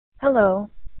Hello,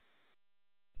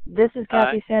 this is Hi.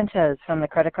 Kathy Sanchez from the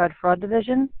Credit Card Fraud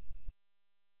Division.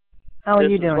 How are This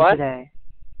you is doing what? today?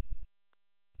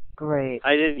 Great.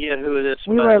 I didn't get who this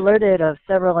We were was. alerted of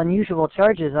several unusual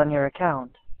charges on your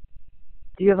account.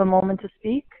 Do you have a moment to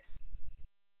speak?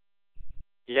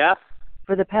 Yeah?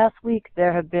 For the past week,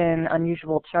 there have been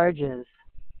unusual charges.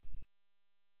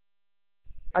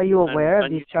 Are you aware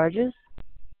of these charges?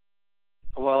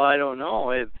 Well, I don't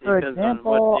know. It For depends on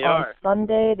what example, they on are.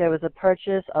 Sunday, there was a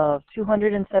purchase of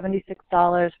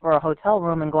 $276 for a hotel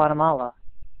room in Guatemala.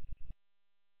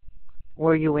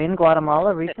 Were you in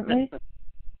Guatemala recently?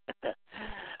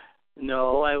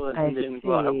 No, I I wasn't in see.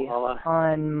 Guatemala.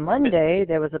 On Monday,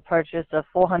 there was a purchase of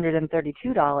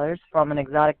 $432 from an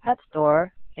exotic pet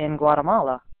store in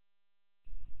Guatemala.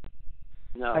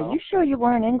 No. Are you sure you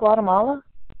weren't in Guatemala?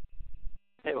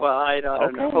 Well, I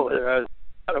don't know whether I was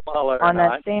in Guatemala or On not.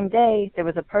 that same day, there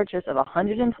was a purchase of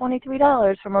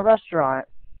 $123 from a restaurant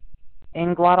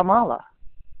in Guatemala.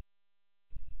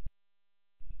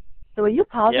 So are you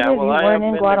positive Yeah, well, you I weren't haven't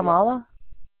in been Guatemala?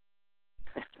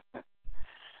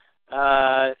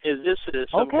 Is this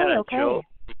some kind of joke?